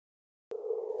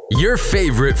Your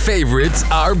favorite favorites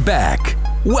are back.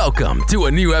 Welcome to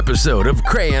a new episode of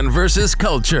Crayon vs.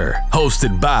 Culture,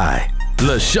 hosted by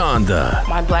LaShonda.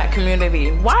 My black community,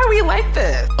 why are we like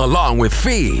this? Along with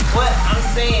Fee. But I'm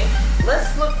saying,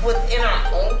 let's look within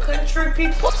our own country,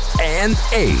 people. And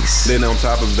Ace. Then on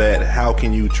top of that, how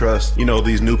can you trust,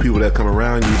 these new people that come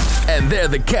around you? And they're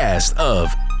the cast of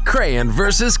Crayon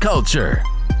vs. Culture.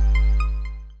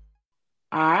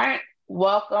 All right.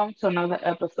 Welcome to another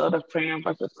episode of Crayon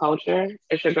vs. Culture.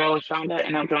 It's your girl, LaShonda,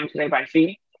 and I'm joined today by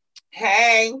Fee.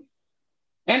 Hey.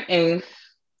 And Ace.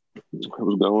 What's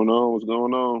going on? What's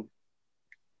going on?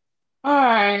 All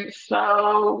right.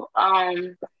 So,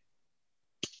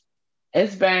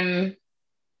 it's been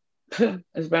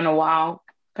a while,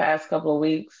 past couple of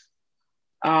weeks,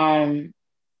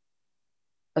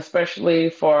 especially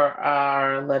for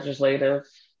our legislative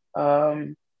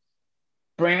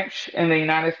branch in the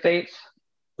United States,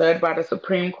 led by the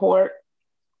Supreme Court.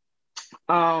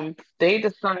 They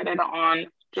decided on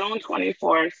June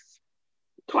 24th,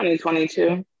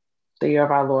 2022, the year of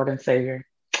our Lord and Savior,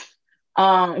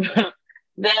 that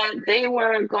they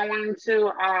were going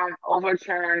to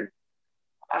overturn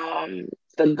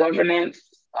the governance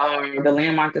or the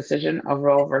landmark decision of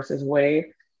Roe versus Wade,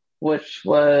 which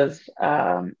was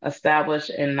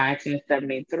established in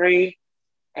 1973.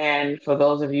 And for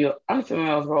those of you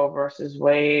unfamiliar with Roe versus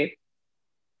Wade,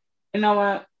 you know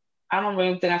what? I don't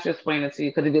really think I should explain it to you,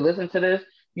 because if you listen to this,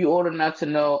 you're old enough to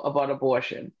know about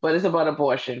abortion. But it's about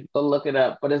abortion. Go look it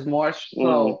up. But it's more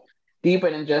so deeper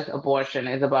than just abortion.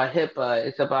 It's about HIPAA.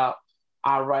 It's about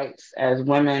our rights as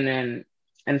women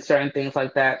and certain things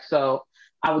like that. So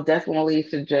I would definitely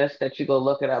suggest that you go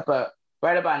look it up. But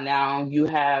right about now, you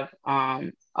have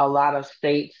a lot of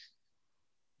states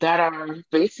that are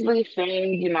basically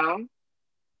saying,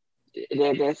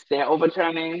 they're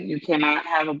overturning. You cannot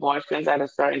have abortions at a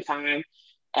certain time.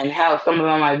 And hell, some of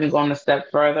them might be going a step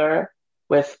further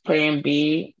with Plan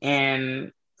B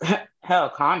and hell,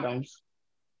 condoms.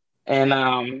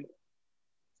 And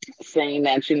saying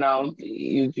that,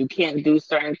 you can't do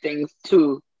certain things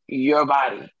to your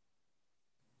body.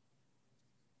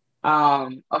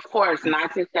 Of course,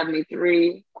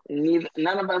 1973,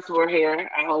 none of us were here.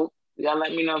 I hope y'all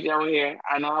let me know if y'all were here.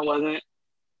 I know I wasn't.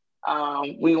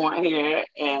 We weren't here,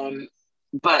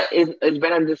 but it's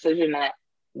been a decision that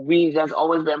that's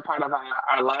always been part of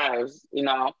our lives,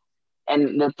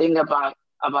 And the thing about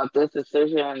this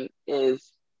decision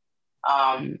is,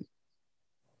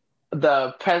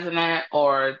 the president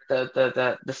or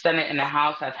the Senate and the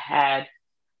House have had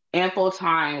ample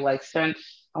time, like since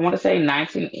I want to say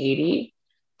 1980,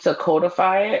 to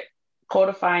codify it.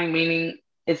 Codifying meaning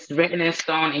it's written in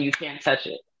stone and you can't touch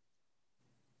it.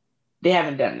 They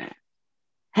haven't done that.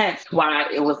 Hence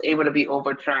why it was able to be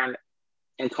overturned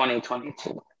in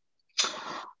 2022.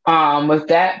 With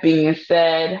that being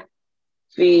said,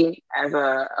 Fee, as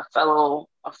a fellow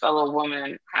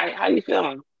woman, how you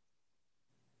feeling?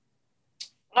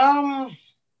 I've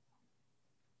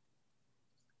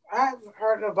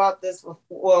heard about this before.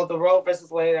 Well, the Roe versus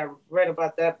Wade, I read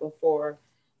about that before.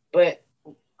 But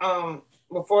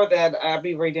before that, I'd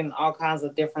be reading all kinds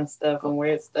of different stuff and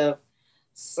weird stuff.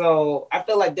 So I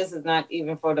feel like this is not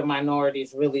even for the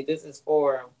minorities, really. This is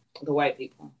for the white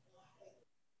people.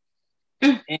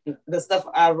 And the stuff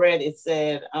I read, it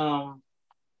said, and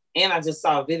I just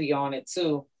saw a video on it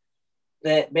too,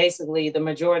 that basically the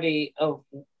majority of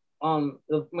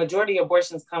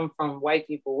abortions come from white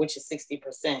people, which is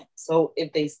 60%. So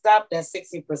if they stop that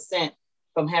 60%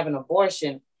 from having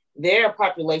abortion, their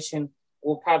population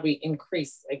will probably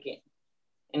increase again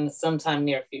in sometime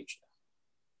near future.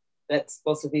 That's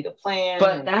supposed to be the plan.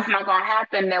 But that's not going to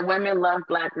happen. That women love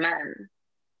black men.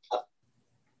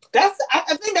 I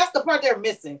think that's the part they're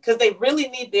missing, because they really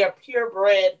need their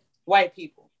purebred white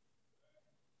people.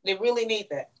 They really need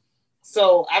that.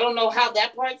 So I don't know how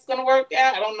that part's going to work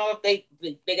out. I don't know if they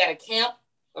got a camp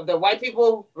of the white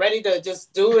people ready to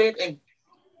just do it and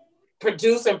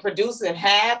produce and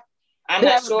have. I'm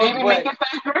not sure. Baby making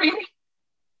factory?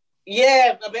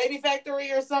 Yeah, a baby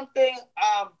factory or something.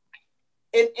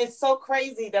 It's so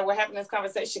crazy that we're having this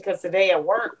conversation, because today at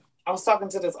work, I was talking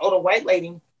to this older white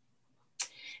lady,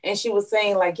 and she was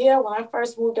saying, like, yeah, when I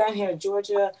first moved down here to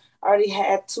Georgia, I already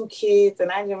had 2 kids,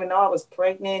 and I didn't even know I was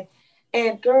pregnant.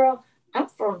 And girl, I'm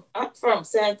from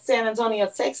San Antonio,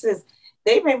 Texas.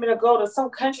 They made me to go to some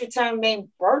country town named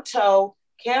Berto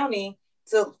County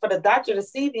for the doctor to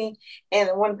see me. And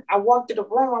when I walked through the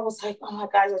room, I was like, oh my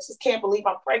gosh, I just can't believe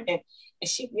I'm pregnant. And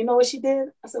she, you know what she did?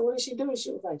 I said, what did she do?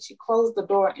 She was like, she closed the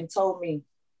door and told me,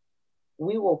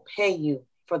 we will pay you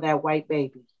for that white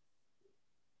baby.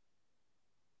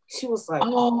 She was like,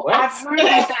 "Oh, what? I've heard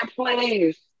about that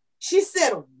place." She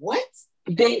said, what?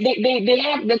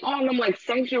 They call them like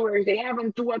sanctuaries. They have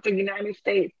them throughout the United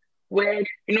States where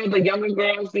the younger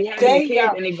girls they have their They kids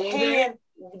are and they go there. paying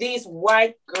these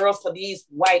white girls for these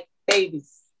white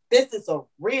babies. This is a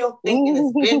real thing, and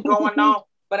it's been going on.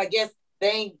 But I guess they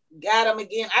ain't got them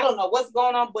again. I don't know what's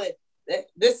going on, but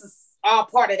this is all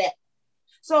part of that.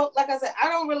 So, like I said, I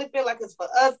don't really feel like it's for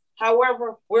us.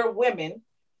 However, we're women,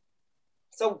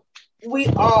 so we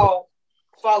all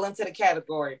fall into the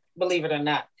category, believe it or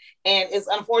not. And it's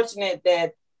unfortunate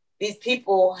that these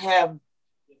people have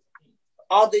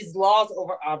all these laws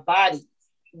over our bodies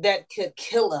that could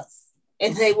kill us,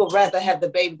 and they would rather have the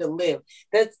baby to live.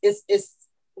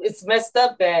 It's messed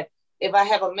up that if I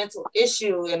have a mental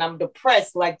issue and I'm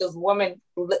depressed, like this woman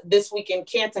this week in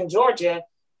Canton, Georgia,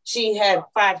 she had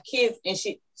 5 kids, and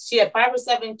she had 5 or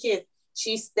 7 kids.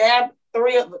 She stabbed 4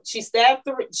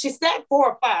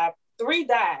 or 5. 3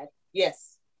 died.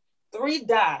 Yes, 3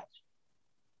 died.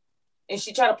 And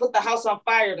she tried to put the house on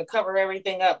fire to cover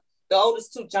everything up. The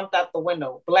oldest 2 jumped out the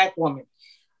window, Black woman.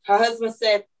 Her husband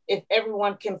said if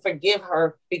everyone can forgive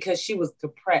her because she was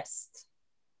depressed.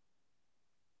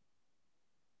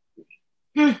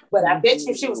 But I bet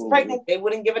you if she was pregnant, they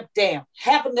wouldn't give a damn.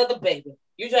 Have another baby.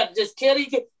 You try to just kill you,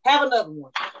 have another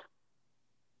one.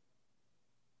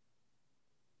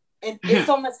 And it's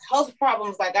so much health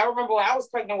problems. Like I remember when I was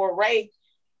pregnant with Ray,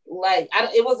 like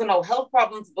it wasn't no health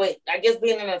problems, but I guess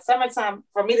being in the summertime,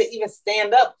 for me to even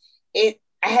stand up, I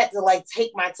had to like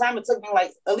take my time. It took me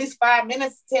like at least 5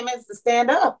 minutes, 10 minutes to stand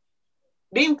up.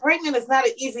 Being pregnant is not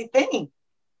an easy thing.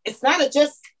 It's not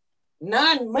just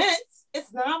 9 months.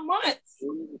 It's 9 months.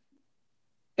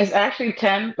 It's actually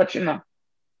 10, but 10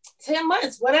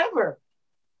 months, whatever.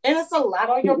 And it's a lot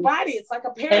on your body. It's like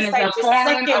a parasite.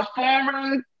 And it's a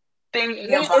foreign thing in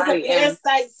your body. It's a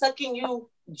parasite sucking you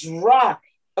dry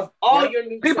of all your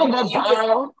nutrients. People go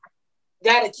bald.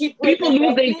 Gotta keep people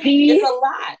lose their teeth. It's a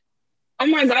lot. Oh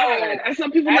my God. I saw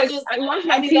people I lost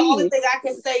my teeth. The only thing I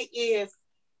can say is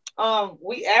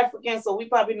we Africans, so we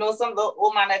probably know some of the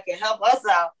Oma that can help us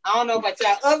out. I don't know about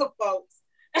y'all other folks.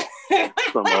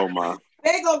 Some Oma.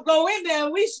 They gonna go in there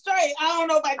and we straight. I don't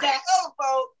know about y'all other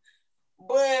folks,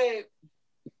 but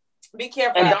be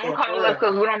careful. And don't call us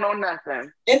because we don't know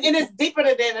nothing. And it's deeper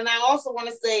than that. And I also want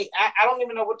to say, I don't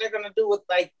even know what they're gonna do with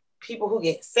like people who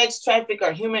get sex trafficked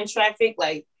or human trafficked,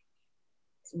 like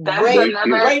that's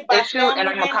another issue, and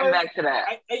I'm gonna come back to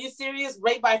that. Are you serious?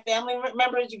 Rape by family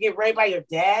members? You get raped by your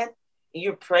dad and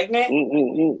you're pregnant?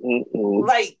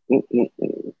 Like, we're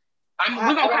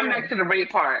gonna come back to the rape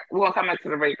part. We're gonna come back to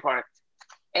the rape part.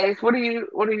 Ace, what do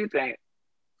you think?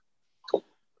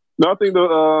 No, I think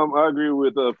I agree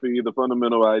with Fee. The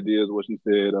fundamental idea is what she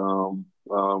said.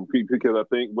 Because I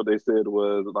think what they said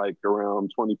was like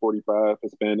around 2045,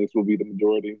 Hispanics will be the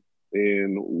majority,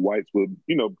 and whites would,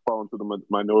 fall into the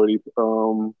minority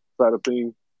side of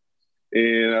things.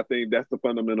 And I think that's the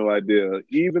fundamental idea.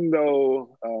 Even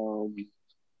though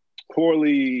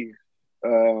poorly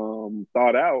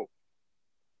thought out,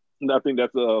 I think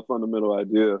that's a fundamental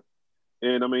idea.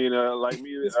 And I mean, like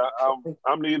me,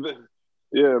 I'm neither.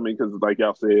 Yeah, I mean, because like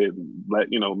y'all said, like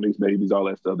mixed babies, all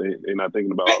that stuff. They're not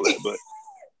thinking about all that.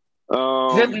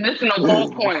 But just missing the whole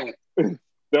point. That's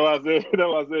why I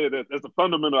said that's a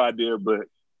fundamental idea. But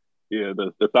yeah,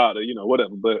 the thought of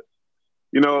whatever. But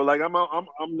like I'm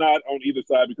not on either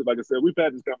side because, like I said, we've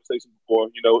had this conversation before.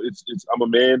 It's I'm a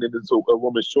man and it's a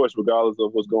woman's choice, regardless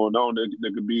of what's going on.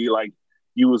 There could be like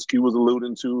he was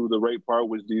alluding to the rape part,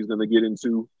 which he's going to get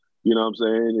into. You know what I'm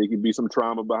saying? It could be some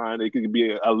trauma behind it. It could be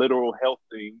a literal health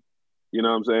thing. You know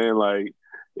what I'm saying? Like,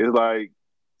 it's like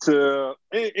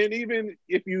and even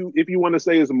if you want to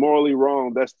say it's morally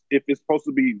wrong, that's if it's supposed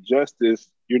to be justice,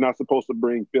 you're not supposed to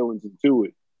bring feelings into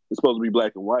it. It's supposed to be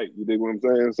black and white. You dig what I'm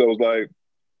saying? So it's like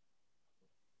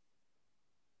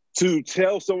to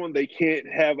tell someone they can't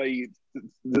have a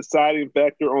deciding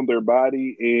factor on their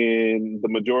body and the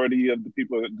majority of the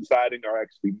people deciding are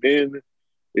actually men.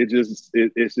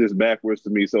 It's just backwards to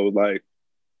me. So like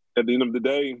at the end of the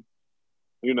day,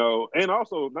 and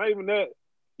also not even that,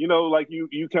 like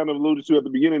you kind of alluded to at the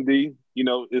beginning, D,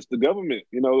 it's the government.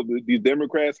 These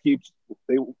Democrats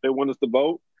they want us to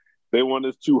vote. They want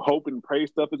us to hope and pray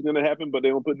stuff is going to happen, but they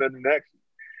don't put nothing in action.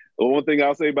 The one thing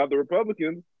I'll say about the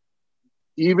Republicans,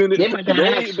 even if even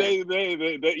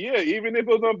if it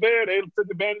was unfair, they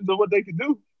took advantage of what they could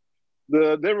do.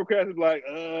 The Democrats is like,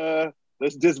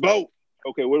 let's just vote.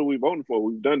 Okay, what are we voting for?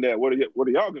 We've done that. What are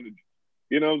y'all going to do?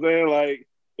 You know what I'm saying? Like,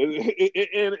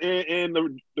 and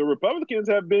the Republicans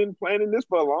have been planning this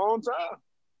for a long time.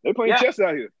 They're playing chess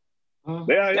out here.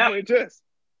 They are playing chess.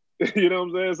 You know what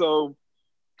I'm saying? So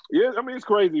yeah, I mean it's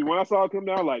crazy. When I saw it come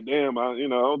down, like damn, all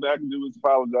I can do is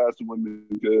apologize to women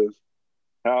because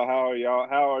how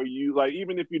are you like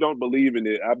even if you don't believe in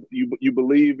it, you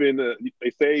believe in they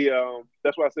say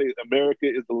that's why I say America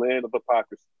is the land of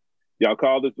hypocrisy. Y'all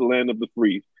call this the land of the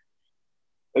free.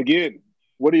 Again,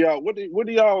 what do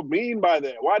y'all mean by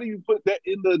that? Why do you put that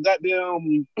in the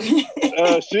goddamn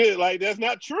shit? Like that's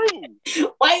not true.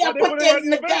 Why y'all put that in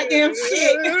the goddamn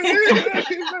shit?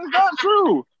 That's not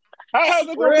true. How's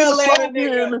it gonna be the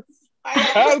slogan?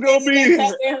 How's it gonna be?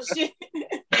 How's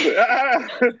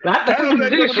that gonna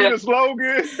be the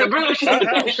slogan?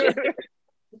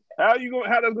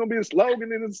 How that's gonna be a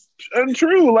slogan and it's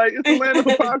untrue? Like it's the land of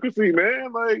hypocrisy,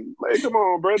 man. Like come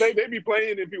on, bro. They be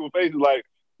playing in people's faces like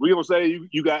we gonna say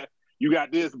you got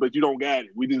this, but you don't got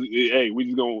it. We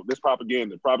just gonna this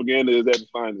propaganda. Propaganda is at its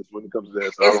finest when it comes to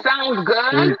that. So, it sounds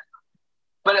good,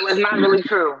 but it was not really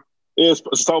true. It's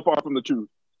so far from the truth.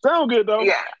 Sound good though.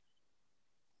 Yeah.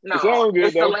 No,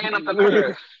 it's the land of the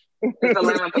curse. It's the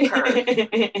land of the curse.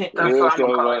 That's what I'm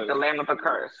gonna call it. The land of the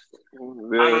curse.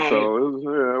 Yeah, so it was,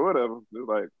 whatever. It's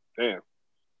like, damn.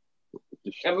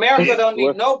 America don't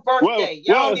need no birthday.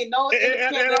 Y'all don't need no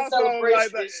independence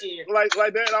celebration this year. Like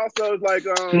that also is like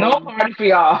no party for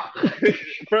y'all.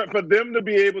 for them to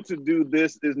be able to do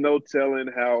this is no telling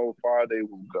how far they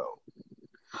will go.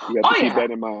 You have to keep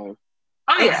that in mind.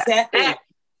 Oh yeah, exactly.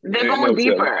 They're going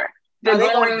deeper. They're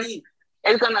going deep.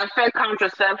 It's going to affect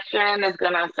contraception. It's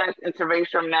going to affect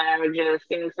interracial marriages,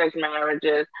 same-sex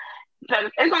marriages.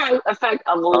 It's going to affect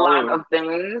a lot of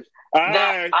things.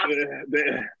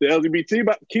 The LGBT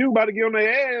about to get on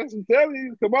their ass and tell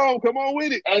you, come on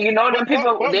with it. And you know them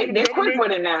people, they're quick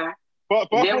with it now.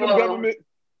 Fuck with the government.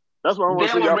 That's what I want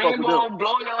to see. Y'all fuck with them.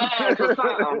 Blow your ass or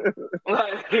something.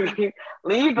 Like,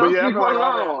 leave those people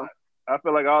alone. I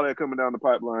feel like all that coming down the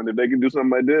pipeline. If they can do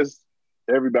something like this,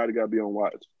 everybody got to be on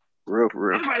watch. For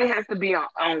real. Everybody has to be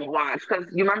on watch because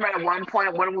you remember at one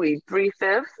point, what are we,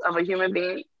 3/5 of a human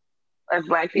being as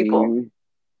Black people?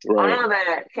 Mm-hmm. Right. All of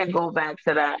that can go back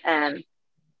to that. And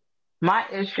my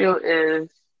issue is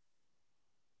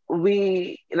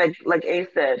we, like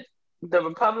Ace said, the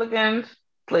Republicans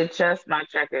played chess, not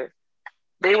checkers.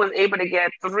 They was able to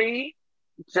get 3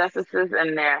 justices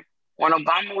in there. When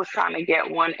Obama was trying to get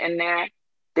one in there,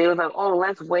 they was like, oh,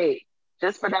 let's wait.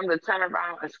 Just for them to turn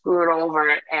around and screw it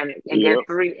over and get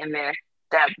 3 in there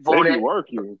that voted.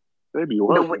 They be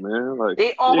working, man. Like,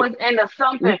 they always end up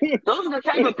something. Those are the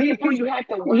type of people you have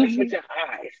to watch with your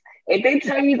eyes. If they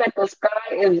tell you that the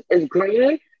sky is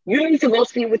green, you need to go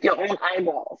see with your own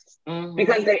eyeballs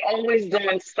because they always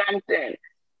doing something.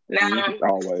 Now,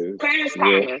 Clarence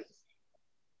Thomas,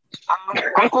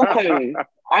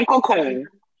 Uncle Coon,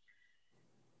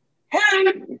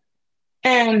 him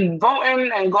and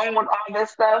voting and going with all this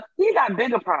stuff, he got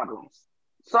bigger problems.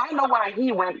 So I know why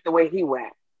he went the way he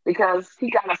went. Because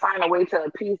he got to find a way to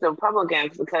appease the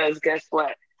Republicans because guess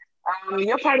what?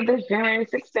 You're part of this January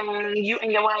 16, you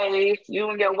and your white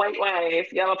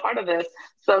wife, y'all are part of this.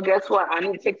 So guess what? I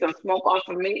need to take some smoke off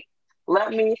of me.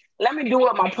 Let me do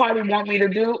what my party want me to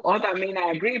do. Although I may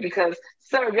not agree because,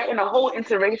 sir, you're in a whole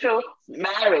interracial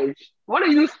marriage. What are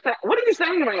you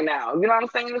saying right now? You know what I'm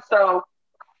saying? So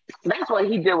that's why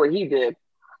he did what he did.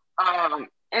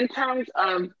 In terms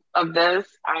of this,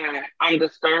 I'm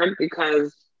disturbed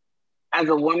because as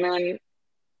a woman,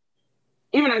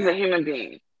 even as a human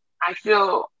being, I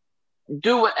feel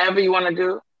do whatever you want to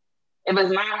do. If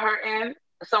it's not hurting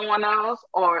someone else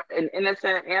or an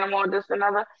innocent animal or this and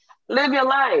another, live your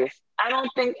life. I don't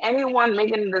think anyone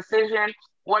making a decision,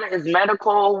 what is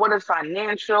medical, what is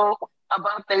financial,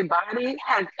 about their body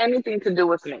has anything to do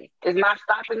with me. It's not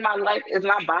stopping my life. It's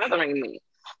not bothering me.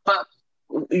 But,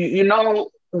 you know,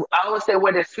 I always say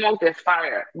where there's smoke, there's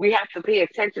fire. We have to pay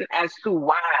attention as to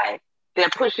why they're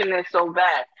pushing this so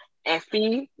bad. And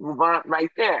see, right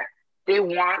there, they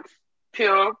want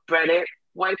pure-blooded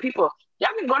white people. Y'all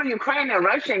can go to Ukraine and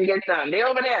Russia and get them. They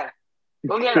over there.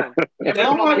 Go get them. They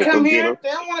don't want to come here. They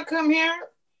don't want to come here.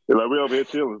 They're like, we're over here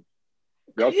chilling.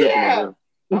 Y'all chilling.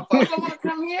 My folks don't want to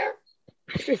come here.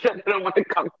 She said they don't want to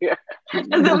come here. Is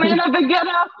the land of the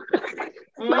ghetto?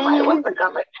 Nobody wants to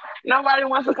come here. Nobody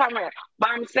wants to come here. But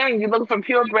I'm saying you look for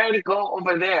purebred, go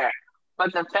over there.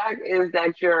 But the fact is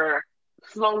that you're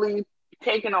slowly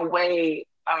taking away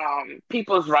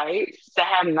people's rights that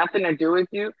have nothing to do with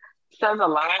you says a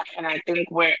lot. And I think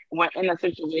we're in a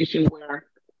situation where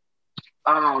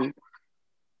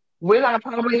we're gonna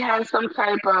probably have some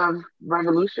type of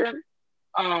revolution,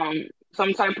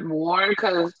 some type of war,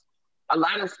 because a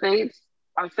lot of states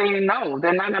are saying no,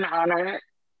 they're not gonna honor it.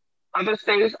 Other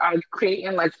states are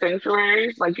creating like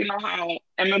sanctuaries, like you know how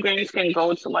immigrants can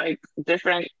go to like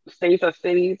different states or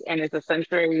cities and it's a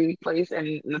sanctuary place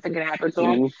and nothing can happen to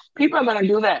them. Mm-hmm. People are gonna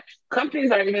do that.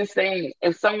 Companies are even saying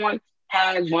if someone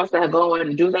wants to go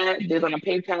and do that, they're gonna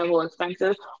pay travel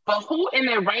expenses. But who in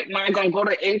their right mind gonna go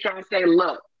to HR and say,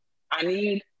 "Look, I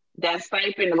need that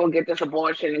stipend to go get this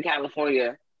abortion in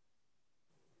California"?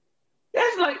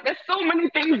 There's so many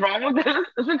things wrong with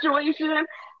this situation.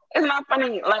 It's not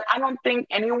funny. Like I don't think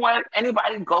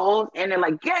anybody goes in and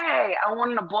like, yay, I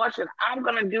want an abortion. I'm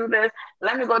gonna do this.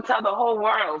 Let me go tell the whole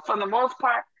world. For the most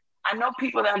part, I know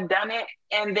people that have done it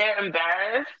and they're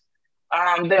embarrassed.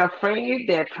 They're afraid,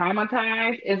 they're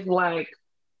traumatized. It's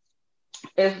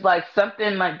like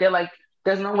something like they're like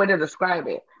there's no way to describe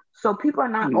it. So people are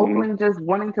not Mm-hmm. openly just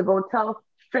wanting to go tell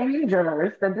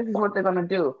strangers that this is what they're gonna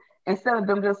do. Instead of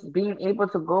them just being able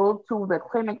to go to the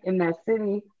clinic in their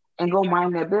city and go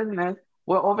mind their business,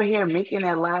 we're over here making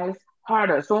their lives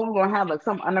harder. So we're gonna have like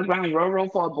some underground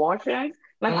railroad for abortions.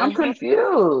 Like I'm Mm-hmm.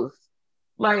 confused.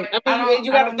 Like I I mean, don't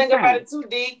you I got don't to think about understand. it too,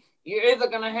 D. You're either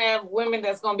gonna have women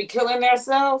that's gonna be killing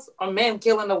themselves, or men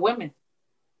killing the women.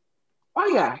 Oh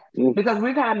yeah, Mm-hmm. because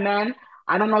we've had men.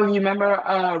 I don't know if you remember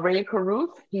Ray Caruth.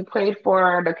 He played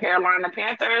for the Carolina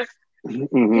Panthers.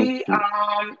 He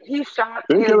Mm-hmm. he shot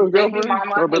Didn't his kill his baby girlfriend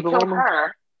mama or and baby killed mama.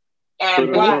 her, Put and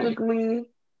it in the Why? trunk. basically,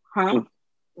 huh?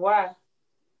 Why?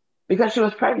 Because she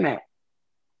was pregnant.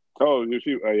 Oh, yeah,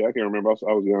 yeah, I can't remember.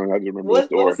 I was young. I just remember the What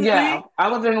story. was his Yeah, name? I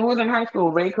was in who was in high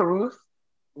school. Ray Caruth.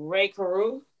 Ray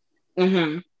Carew.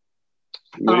 Mm-hmm.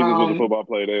 Yeah, he was a Um. football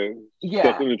player there. Stuffed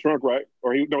Yeah. in the trunk, right?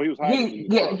 Or he was hiding in He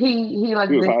the yeah trunk. he He like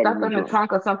was they hiding stuck in in the the trunk.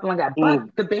 trunk or something like that. But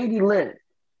Mm. the baby lived.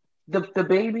 The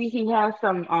baby he has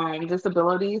some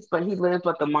disabilities, but he lived.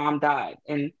 But the mom died,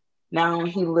 and now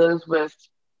he lives with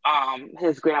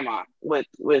his grandma with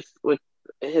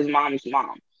his mom's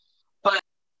mom. But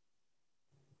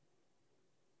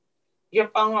Your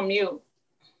phone on mute.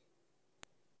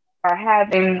 are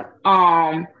having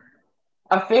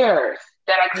affairs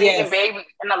that are taking Yes. babies,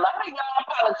 and a lot of y'all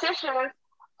politicians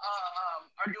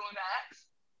are doing that.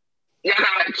 You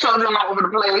got children all over the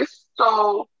place.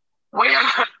 So where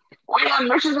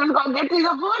Michigan's gonna get these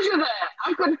abortions at?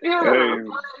 I'm Hey, confused. Like,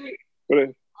 what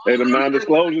is- hey, them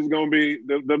non-disclosures gonna be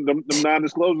them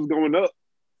non-disclosures going up.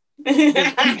 but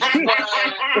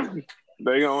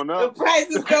They going The up. price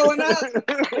is going up.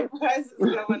 The price is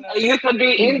going up. it used to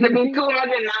be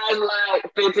 200, now it's like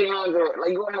 1,500.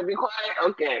 Like you want to be quiet,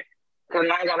 okay? Because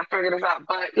now I gotta figure this out.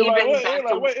 But You're like, even what? You're back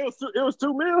like, to wait, it was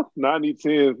 2 mil. No, I need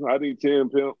 10. I need 10,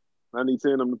 pimp. I need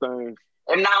 10 of them things.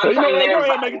 and now Hey, I'm you know telling what? Go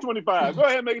ahead and make everybody. it 25. Go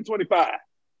ahead and make it 25.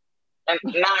 And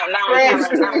now Fresh I'm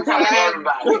telling 25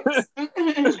 everybody. bricks.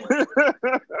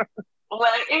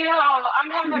 Like,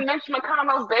 I'm having Mitch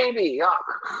McConnell's baby. Oh,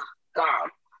 God.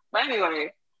 But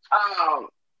anyway, um,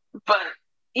 but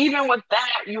even with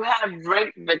that, you have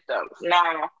rape victims.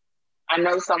 Now, I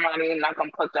know somebody, not gonna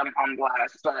put them on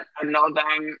blast, but I know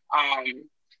them,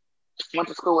 went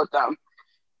to school with them.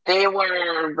 They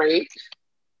were raped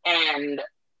and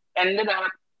ended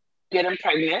up getting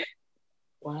pregnant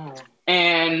Wow.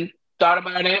 and thought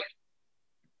about it,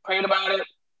 prayed about it,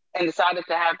 and decided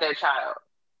to have their child.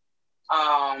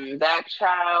 That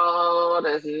child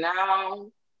is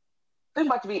now they're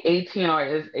about to be 18 or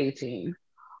is 18.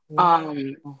 Wow.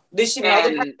 Did she know the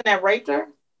And person that raped her?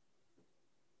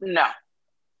 no,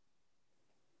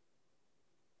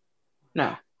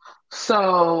 no.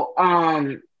 So,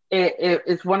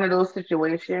 it's one of those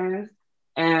situations,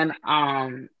 and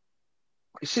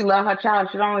she loved her child.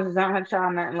 She don't always resent her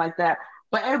child, nothing like that.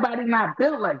 But everybody's not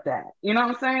built like that. You know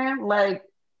what I'm saying? Like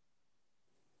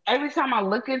every time I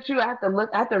look at you, I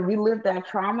have to relive that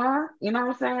trauma. You know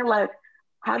what I'm saying? Like,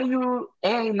 how do you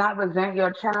A, not resent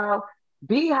your child?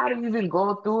 B, how do you even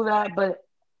go through that? But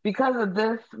because of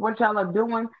this, what y'all are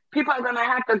doing, people are gonna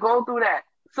have to go through that.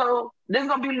 So there's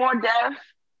gonna be more deaths.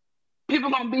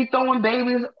 People gonna be throwing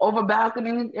babies over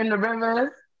balconies in the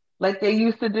rivers like they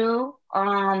used to do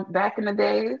back in the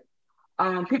days.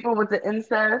 People with the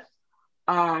incest.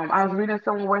 I was reading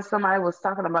somewhere where somebody was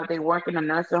talking about they work in a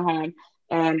nursing home,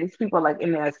 and these people like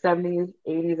in their 70s,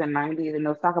 80s, and 90s, and they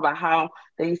was talking about how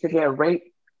they used to get raped,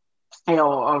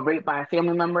 or raped by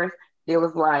family members. It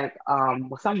was like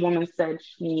some woman said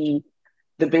she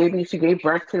gave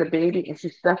birth to the baby and she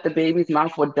stuffed the baby's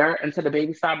mouth with dirt until the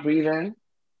baby stopped breathing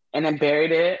and then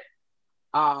buried it.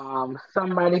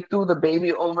 Somebody threw the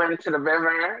baby over into the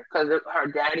river because her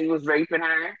daddy was raping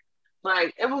her.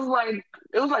 Like it was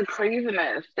like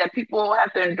craziness that people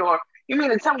have to endure. You mean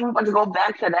to tell me we're about to go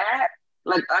back to that?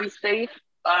 Like unsafe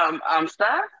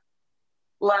stuff?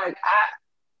 Like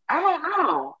I don't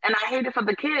know. And I hate it for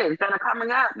the kids that are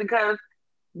coming up because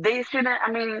they shouldn't.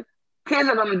 I mean, kids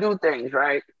are gonna do things,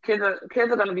 right? Kids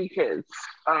are gonna be kids.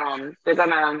 They're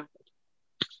gonna,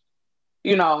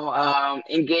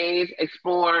 engage,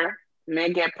 explore,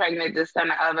 may get pregnant, this and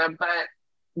the other, but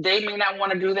they may not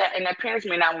want to do that, and their parents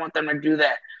may not want them to do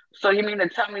that. So you mean to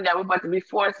tell me that we're about to be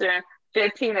forcing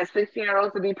 15 and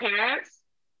 16-year-olds to be parents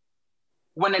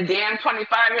when the damn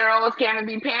 25-year-olds can't even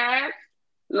be parents?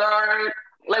 Lord,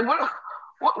 like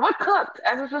what cooked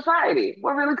as a society?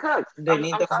 What really cooked? They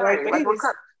need those sorry, white like what babies.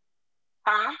 cooked?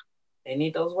 Huh? They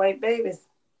need those white babies.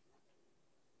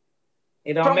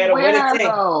 It don't From matter what where it takes.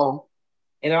 though?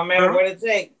 It don't matter what it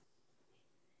takes.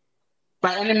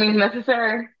 By any means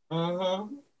necessary.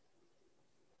 Mm-hmm.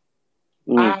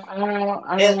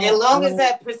 As long as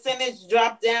that percentage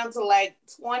drop down to like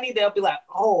 20, they'll be like,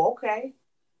 "Oh, okay."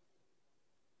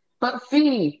 But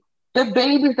see, the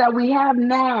babies that we have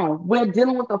now, we're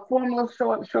dealing with a formula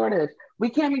shortage. We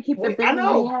can't even keep the babies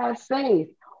we have safe.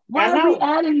 Why are we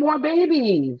adding more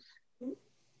babies?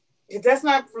 That's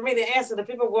not for me to answer. The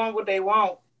people want what they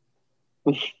want.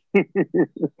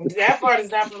 That part is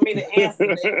not for me to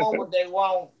answer. They want what they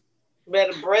want.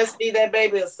 Better breastfeed that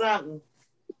baby or something.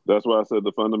 That's why I said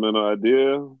the fundamental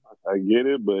idea. I get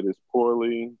it, but it's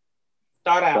poorly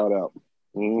thought out.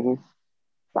 Mm-hmm.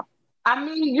 I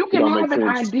mean, you can have an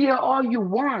idea all you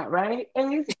want, right,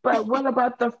 Ace? But what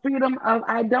about the freedom of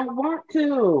I don't want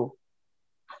to?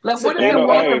 Like, what if they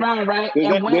walk around, right?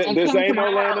 This ain't no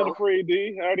land of the free,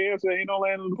 D. I already answered, ain't no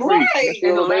land of the free. Right. It's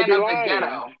the land of the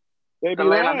ghetto. They be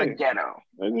lying. Of the ghetto.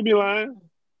 They be lying.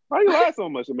 Why you lie so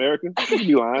much, America? You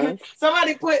be lying.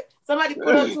 Somebody put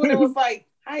on Twitter, was like,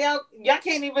 how y'all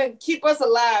can't even keep us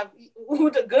alive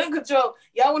with the gun control.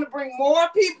 Y'all want to bring more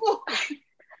people?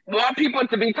 More people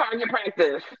to be target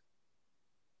practice.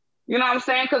 You know what I'm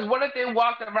saying? Because what if they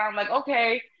walked around like,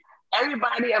 okay,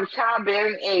 everybody of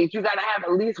childbearing age, you got to have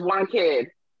at least one kid.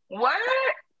 What?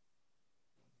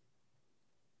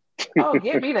 Oh,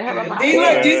 get me the hell out of here.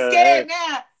 Look, you scared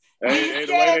now. You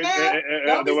scared now?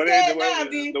 Don't be scared now,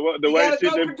 D. The way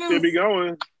shit should be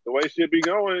going. The way shit be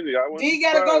going. D, you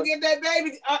got to go get that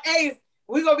baby. Ace,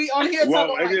 we're going to be on here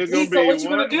talking like, D, so what you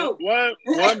going to do?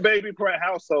 One baby per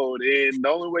household. And the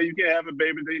only way you can have a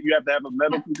baby, you have to have a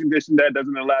medical condition that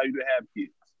doesn't allow you to have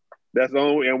kids. That's the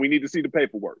only way. And we need to see the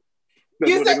paperwork.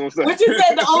 That's what they're going to say. What you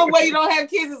said, the only way you don't have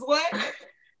kids is what?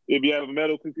 If you have a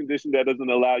medical condition that doesn't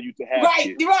allow you to have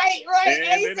kids. Right.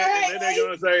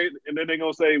 And then they're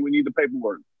gonna say we need the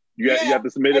paperwork. You have to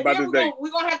submit it by this date.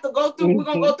 We're gonna have to go through. We're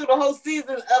gonna go through the whole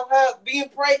season of her being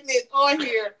pregnant on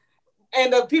here,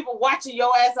 and the people watching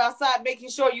your ass outside, making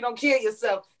sure you don't kill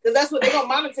yourself, because that's what they're gonna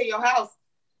monitor your house.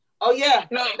 Oh yeah,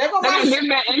 no, they're gonna give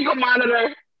me an ankle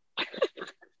monitor.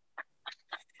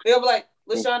 They'll be like,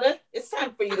 LaShonda, it's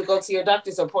time for you to go to your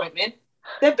doctor's appointment.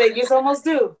 That baby is almost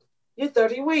due. You're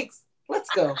 30 weeks. Let's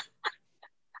go.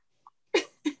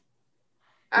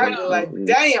 I'm like,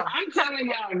 damn. I'm telling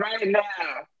y'all right now,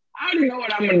 I already know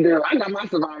what I'm going to do. I got my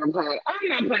survival plan. I'm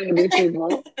not playing with these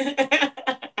people.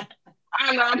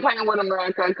 I'm not playing with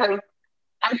America, because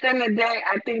at the end of the day,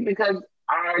 I think because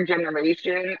our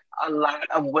generation, a lot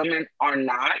of women are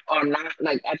not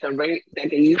like at the rate that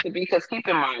they used to be. Because keep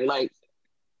in mind, like,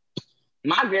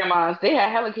 my grandmas, they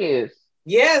had hella kids.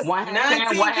 Yes, one had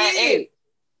 10, one had 8.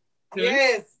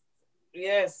 Yes.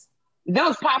 They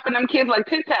was popping them kids like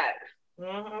Tic Tacs.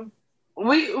 Mm-hmm.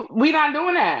 We not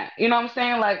doing that. You know what I'm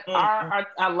saying? Like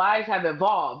our lives have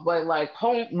evolved, but like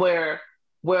home where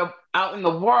we're out in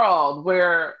the world,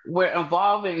 we're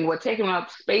evolving, we're taking up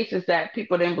spaces that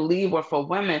people didn't believe were for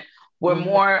women. We're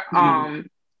more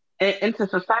into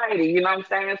society. You know what I'm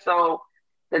saying? So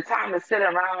the time to sit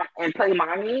around and play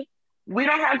mommy, we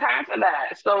don't have time for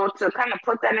that. So to kind of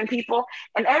put that in people,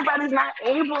 and everybody's not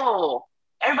able.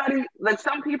 Everybody, like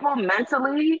some people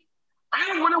mentally,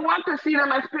 I wouldn't want to see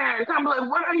them as parents. I'm like,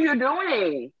 what are you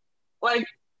doing? Like,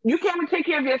 you can't even take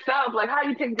care of yourself. Like, how are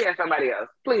you taking care of somebody else?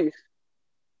 Please.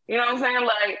 You know what I'm saying?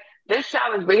 Like, this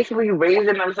child is basically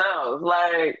raising themselves.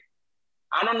 Like,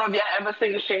 I don't know if y'all ever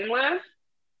seen Shameless,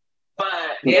 but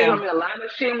there's going to be a lot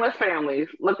of shameless families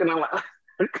looking like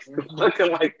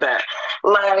that.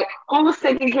 Like, who's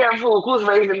taking care of who? Who's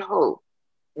raising who?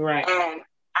 Right. And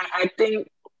I think,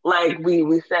 like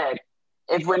we said,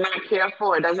 if we're not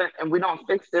careful, and we don't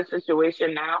fix this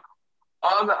situation now,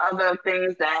 all the other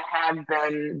things that have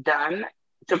been done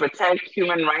to protect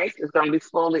human rights is going to be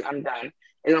slowly undone.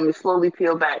 It's going to be slowly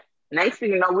peeled back. Next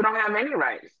thing you know, we don't have any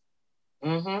rights.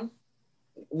 Mm-hmm.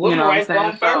 Women rights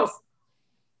going first.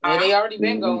 And they already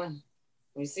been going.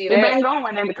 You see that? They've been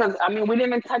going, and because we didn't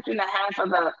even touch on the half of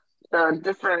the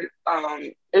different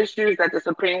issues that the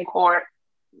Supreme Court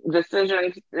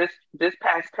decisions this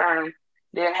past term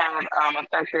they have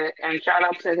affected. And shout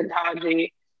out to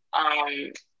Kentaji,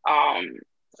 um, um,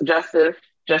 Justice,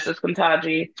 Justice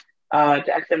Kentaji,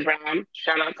 Jackson Brown.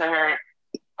 Shout out to her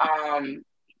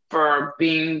for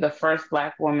being the first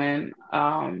Black woman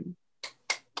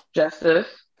justice.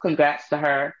 Congrats to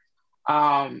her.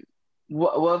 Um,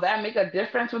 will that make a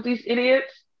difference with these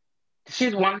idiots?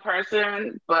 She's one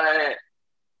person, but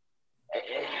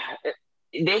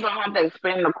they're gonna have to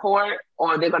explain the court,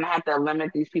 or they're gonna have to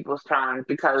limit these people's terms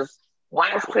because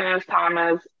why is Clarence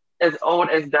Thomas as old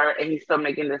as dirt and he's still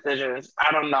making decisions?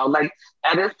 I don't know. Like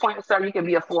at this point, sir, you can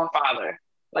be a forefather.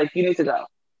 Like you need to go.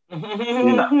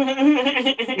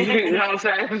 Mm. You know what I'm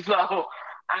saying? So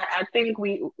I think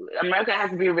America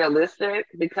has to be realistic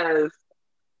because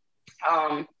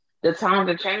the times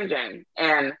are changing,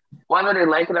 and whether they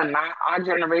like it or not, our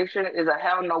generation is a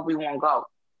hell no, we won't go.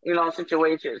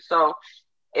 Situation. So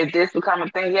if this become a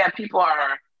thing, yeah, people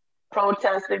are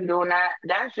protesting, doing that.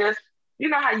 That's just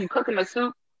how you cooking the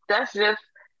soup. That's just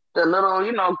the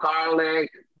little garlic,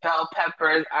 bell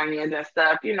peppers, onions, and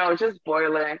stuff. Just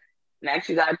boiling. Next,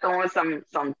 you got to throw in some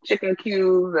chicken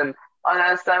cubes and all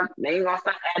that stuff. Then you're gonna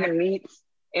start adding meats.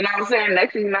 You know what I'm saying?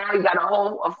 Next thing you know, you got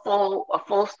a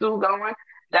full stew going.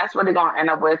 That's what they're gonna end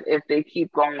up with if they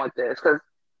keep going with this. Because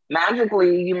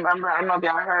magically, you remember? I don't know if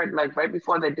y'all heard. Like right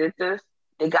before they did this,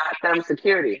 they got them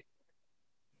security.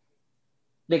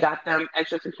 They got them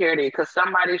extra security because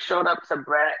somebody showed up to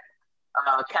Brett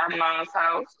Kavanaugh's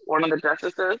house, one of the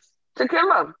justices, to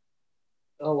kill him.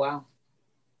 Oh wow.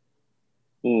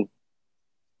 Mm.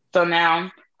 So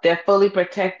now they're fully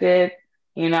protected.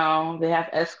 They have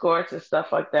escorts and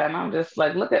stuff like that. And I'm just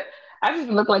like, look at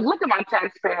my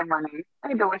taxpayer money. I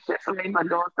ain't doing shit for me, but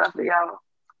doing stuff for y'all.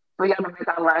 We got to make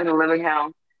our lives a living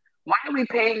hell. Why are we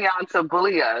paying y'all to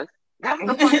bully us? That's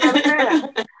the point of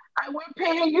it. We're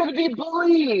paying you to be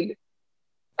bullied.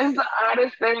 It's the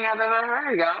oddest thing I've ever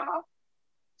heard, y'all.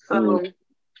 So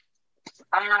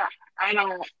I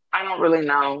don't really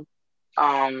know.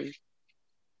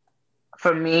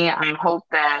 For me, I hope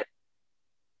that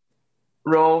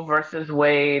Roe versus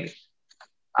Wade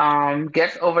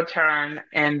gets overturned,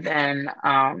 and then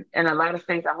in a lot of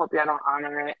things, I hope y'all don't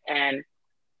honor it, and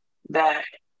that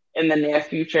in the near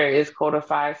future is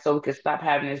codified so we can stop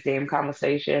having this damn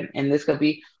conversation, and this could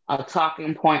be a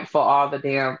talking point for all the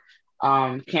damn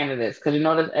candidates. Because you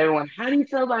notice everyone, how do you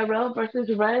feel about Roe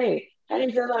versus Wade? How do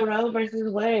you feel about Roe versus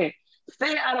Wade?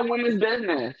 Stay out of women's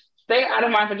business. Stay out of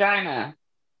my vagina.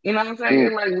 You know what I'm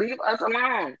saying? Like, leave us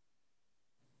alone.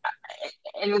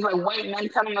 And it's like white men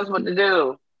telling us what to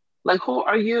do. Like, who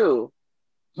are you?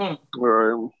 Right.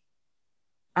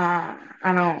 I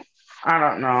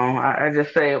don't know. I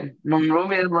just say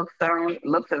Monrovia looks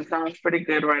and sounds pretty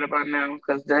good right about now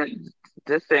because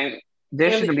this shouldn't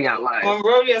be out live.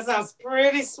 Monrovia sounds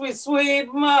pretty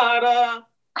sweet mother.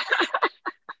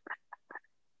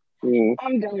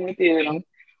 I'm done with you.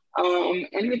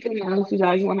 Anything else you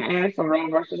guys want to add for Roe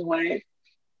versus Wade?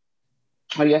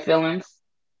 Or your feelings,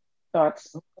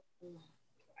 thoughts?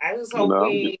 I just hope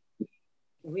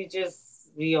we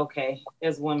just be okay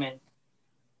as women.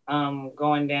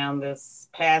 Going down this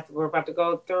path we're about to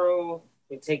go through.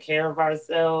 We take care of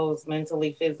ourselves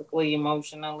mentally, physically,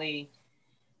 emotionally.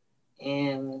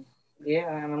 And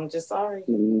I'm just sorry.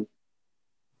 All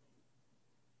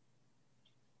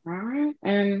right.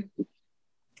 And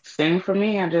same for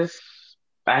me. I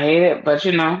hate it. But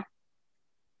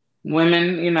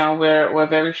women, we're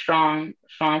very strong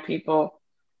people.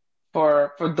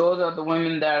 For those of the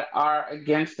women that are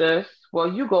against us,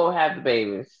 well, you go have the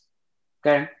babies.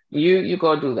 Okay? You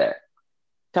go do that.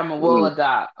 Tell me we'll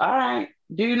adopt. All right.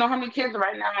 Do you know how many kids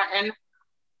right now are in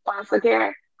foster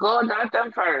care? Go adopt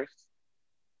them first.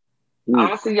 I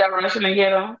don't see y'all rushing to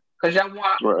get them because y'all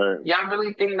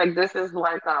really think like this is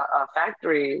like a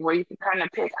factory where you can kind of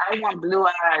pick. I want blue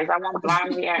eyes. I want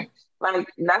blonde hair. Like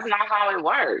that's not how it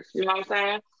works. You know what I'm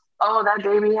saying? Oh, that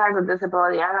baby has a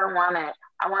disability. I don't want it.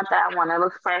 I want that one. It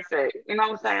looks perfect. You know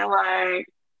what I'm saying? Like,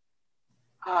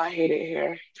 oh, I hate it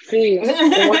here. See,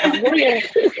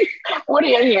 what are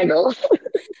your handles?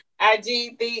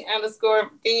 IG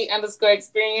 _V_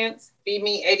 experience. Feed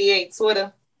me 88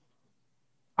 Twitter.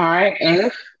 All right,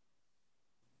 and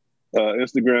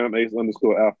Instagram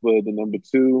Ace_Alpha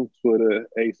 2. Twitter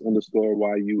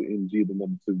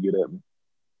Ace_YUNG 2. Get at me.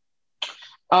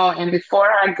 Oh, and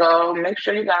before I go, make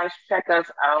sure you guys check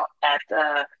us out at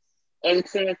the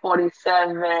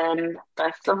 1847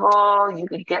 Festival. You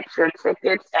can get your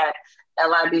tickets at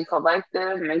LIB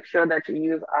Collective. Make sure that you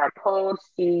use our code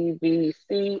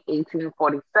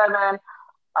CVC1847.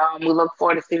 We look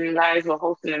forward to seeing you guys. We're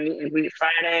hosting a meet and greet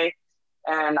Friday.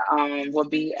 and we'll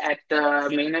be at the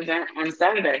main event on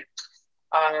Saturday.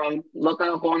 Look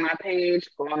up on our page,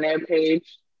 go on their page,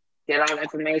 get all the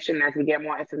information. As we get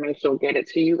more information, we'll get it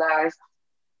to you guys.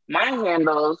 My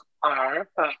handles are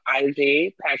for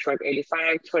IG,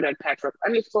 Patchwork85, Twitter,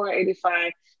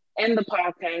 Patchwork_85, and the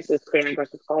podcast is Crayon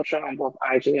versus Culture on both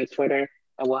IG and Twitter.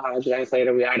 And we'll holler you guys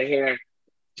later. We out of here.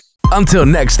 Until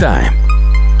next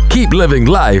time, keep living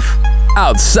life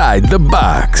outside the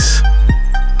box.